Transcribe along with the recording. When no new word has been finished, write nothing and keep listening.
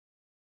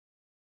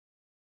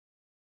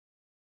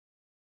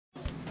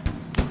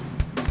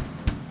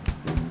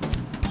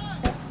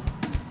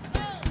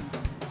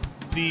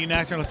The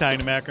National Italian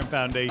American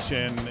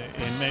Foundation,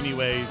 in many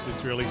ways,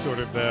 is really sort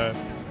of the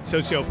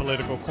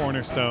socio-political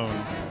cornerstone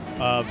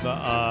of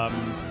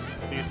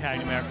the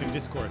Italian American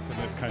discourse in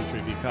this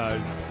country,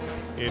 because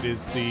it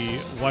is the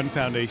one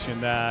foundation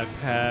that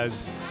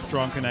has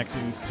strong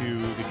connections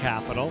to the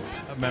Capitol,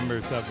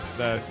 members of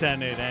the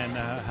Senate and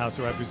the House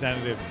of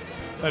Representatives.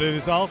 But it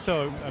is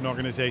also an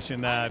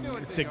organization that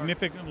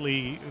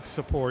significantly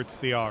supports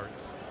the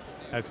arts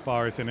as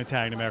far as an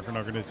Italian American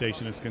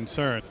organization is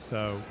concerned.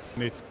 So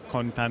it's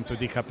con tanto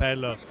di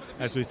cappello,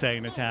 as we say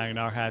in Italian,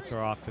 our hats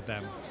are off to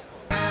them.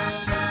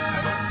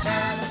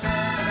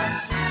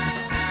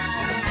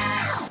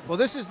 Well,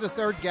 this is the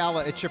third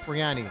gala at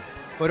Cipriani,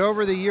 but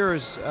over the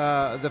years,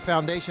 the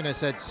foundation has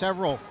had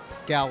several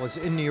galas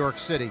in New York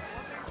City.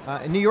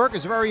 And New York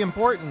is very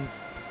important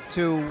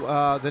to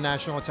the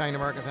National Italian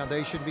American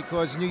Foundation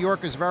because New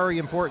York is very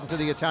important to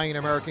the Italian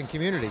American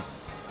community.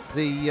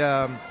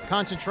 The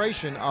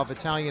concentration of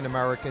Italian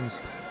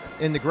Americans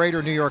in the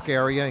greater New York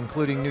area,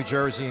 including New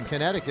Jersey and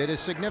Connecticut, is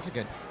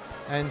significant.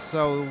 And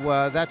so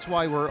that's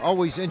why we're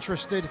always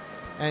interested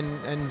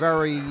and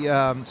very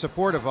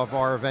supportive of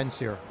our events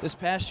here. This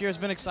past year has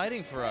been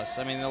exciting for us.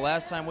 I mean, the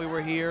last time we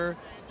were here,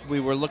 we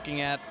were looking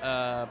at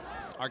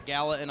our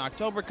gala in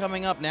October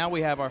coming up. Now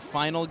we have our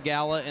final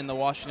gala in the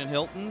Washington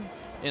Hilton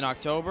in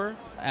October.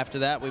 After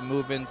that, we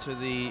move into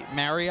the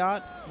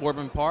Marriott,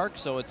 Warburton Park,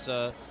 so it's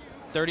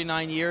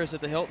 39 years at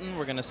the Hilton.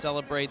 We're going to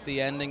celebrate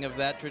the ending of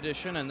that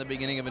tradition and the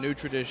beginning of a new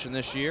tradition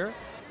this year.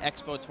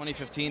 Expo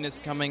 2015 is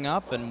coming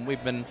up, and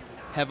we've been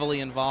heavily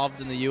involved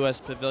in the U.S.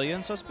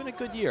 Pavilion, so it's been a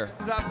good year.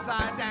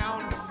 Upside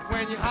down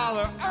when you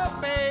holler, oh,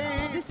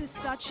 babe. This is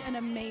such an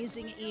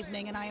amazing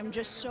evening, and I am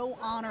just so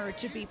honored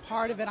to be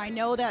part of it. I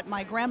know that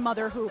my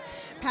grandmother, who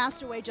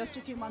passed away just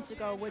a few months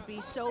ago, would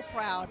be so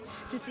proud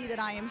to see that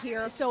I am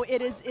here. So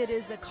it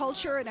is a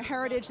culture and a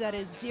heritage that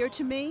is dear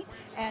to me,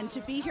 and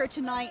to be here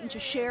tonight and to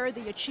share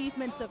the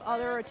achievements of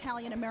other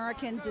Italian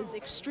Americans is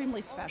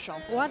extremely special.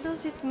 What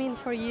does it mean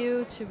for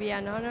you to be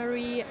an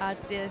honoree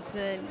at this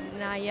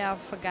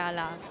Niaf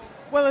Gala?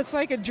 Well, it's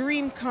like a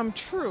dream come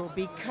true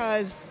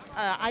because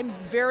I'm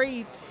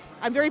very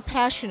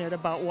passionate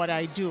about what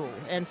I do.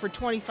 And for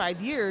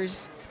 25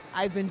 years,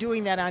 I've been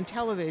doing that on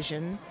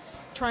television,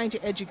 trying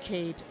to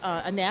educate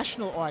a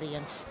national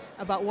audience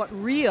about what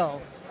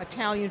real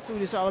Italian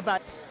food is all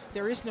about.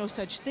 There is no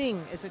such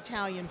thing as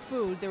Italian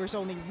food. There is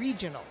only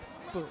regional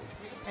food.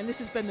 And this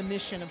has been the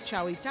mission of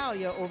Ciao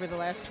Italia over the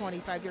last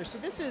 25 years. So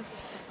this is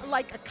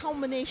like a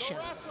culmination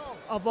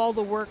of all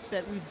the work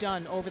that we've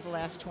done over the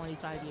last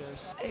 25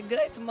 years. A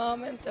great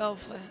moment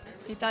of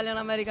Italian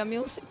American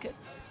music.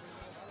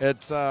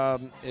 It's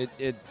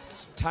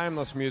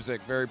timeless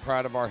music, very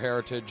proud of our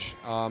heritage.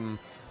 And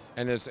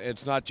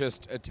it's not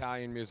just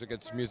Italian music,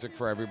 it's music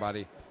for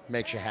everybody.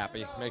 Makes you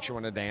happy, makes you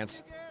want to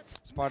dance.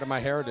 It's part of my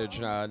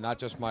heritage, not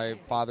just my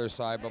father's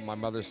side, but my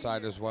mother's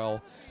side as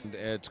well.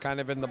 It's kind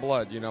of in the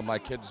blood, you know, my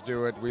kids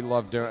do it, we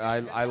love doing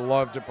it. I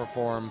love to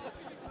perform,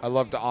 I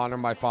love to honor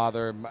my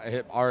father,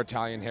 our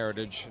Italian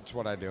heritage. It's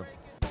what I do.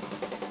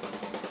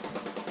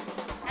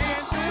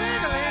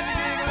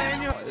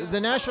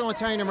 The National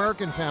Italian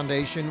American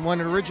Foundation, when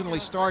it originally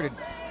started,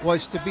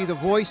 was to be the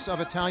voice of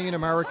Italian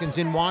Americans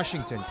in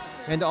Washington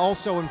and to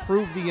also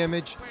improve the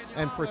image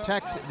and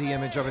protect the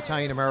image of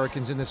Italian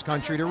Americans in this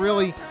country, to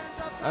really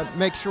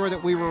make sure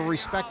that we were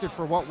respected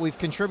for what we've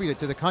contributed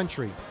to the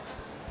country.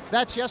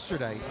 That's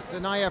yesterday. The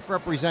Niaf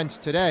represents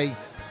today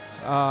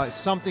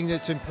something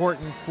that's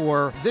important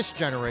for this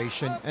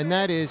generation, and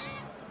that is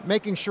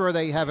making sure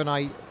they have an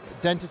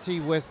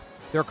identity with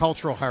their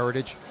cultural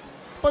heritage,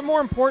 but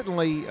more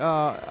importantly,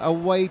 a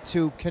way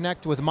to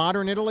connect with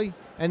modern Italy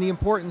and the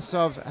importance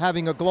of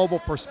having a global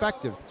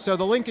perspective. So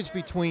the linkage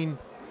between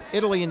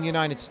Italy and the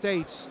United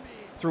States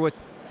through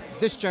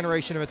this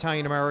generation of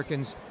Italian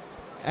Americans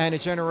and a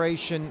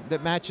generation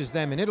that matches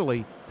them in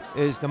Italy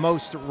is the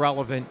most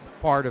relevant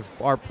part of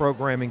our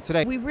programming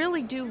today. We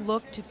really do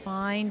look to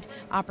find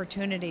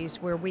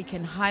opportunities where we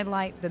can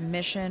highlight the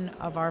mission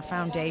of our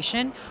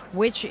foundation,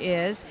 which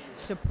is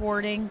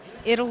supporting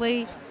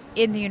Italy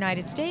in the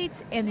United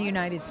States and the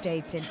United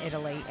States in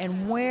Italy.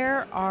 And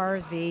where are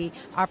the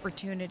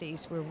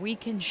opportunities where we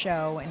can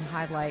show and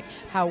highlight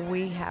how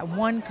we have,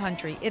 one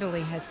country,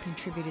 Italy, has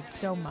contributed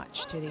so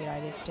much to the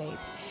United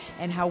States,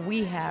 and how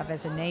we have,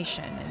 as a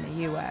nation in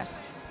the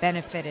U.S.,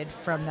 benefited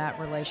from that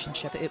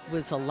relationship. It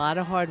was a lot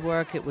of hard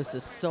work. It was a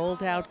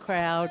sold-out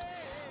crowd.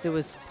 There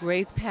was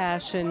great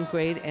passion,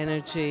 great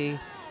energy,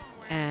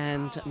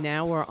 and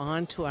now we're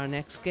on to our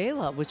next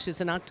gala, which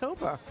is in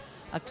October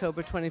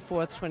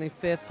 24th,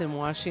 25th in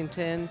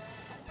Washington,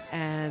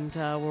 and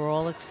we're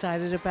all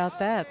excited about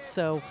that.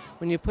 So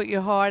when you put your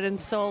heart and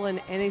soul in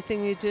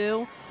anything you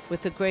do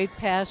with the great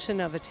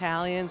passion of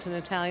Italians and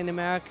Italian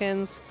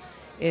Americans,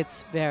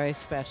 it's very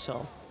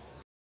special.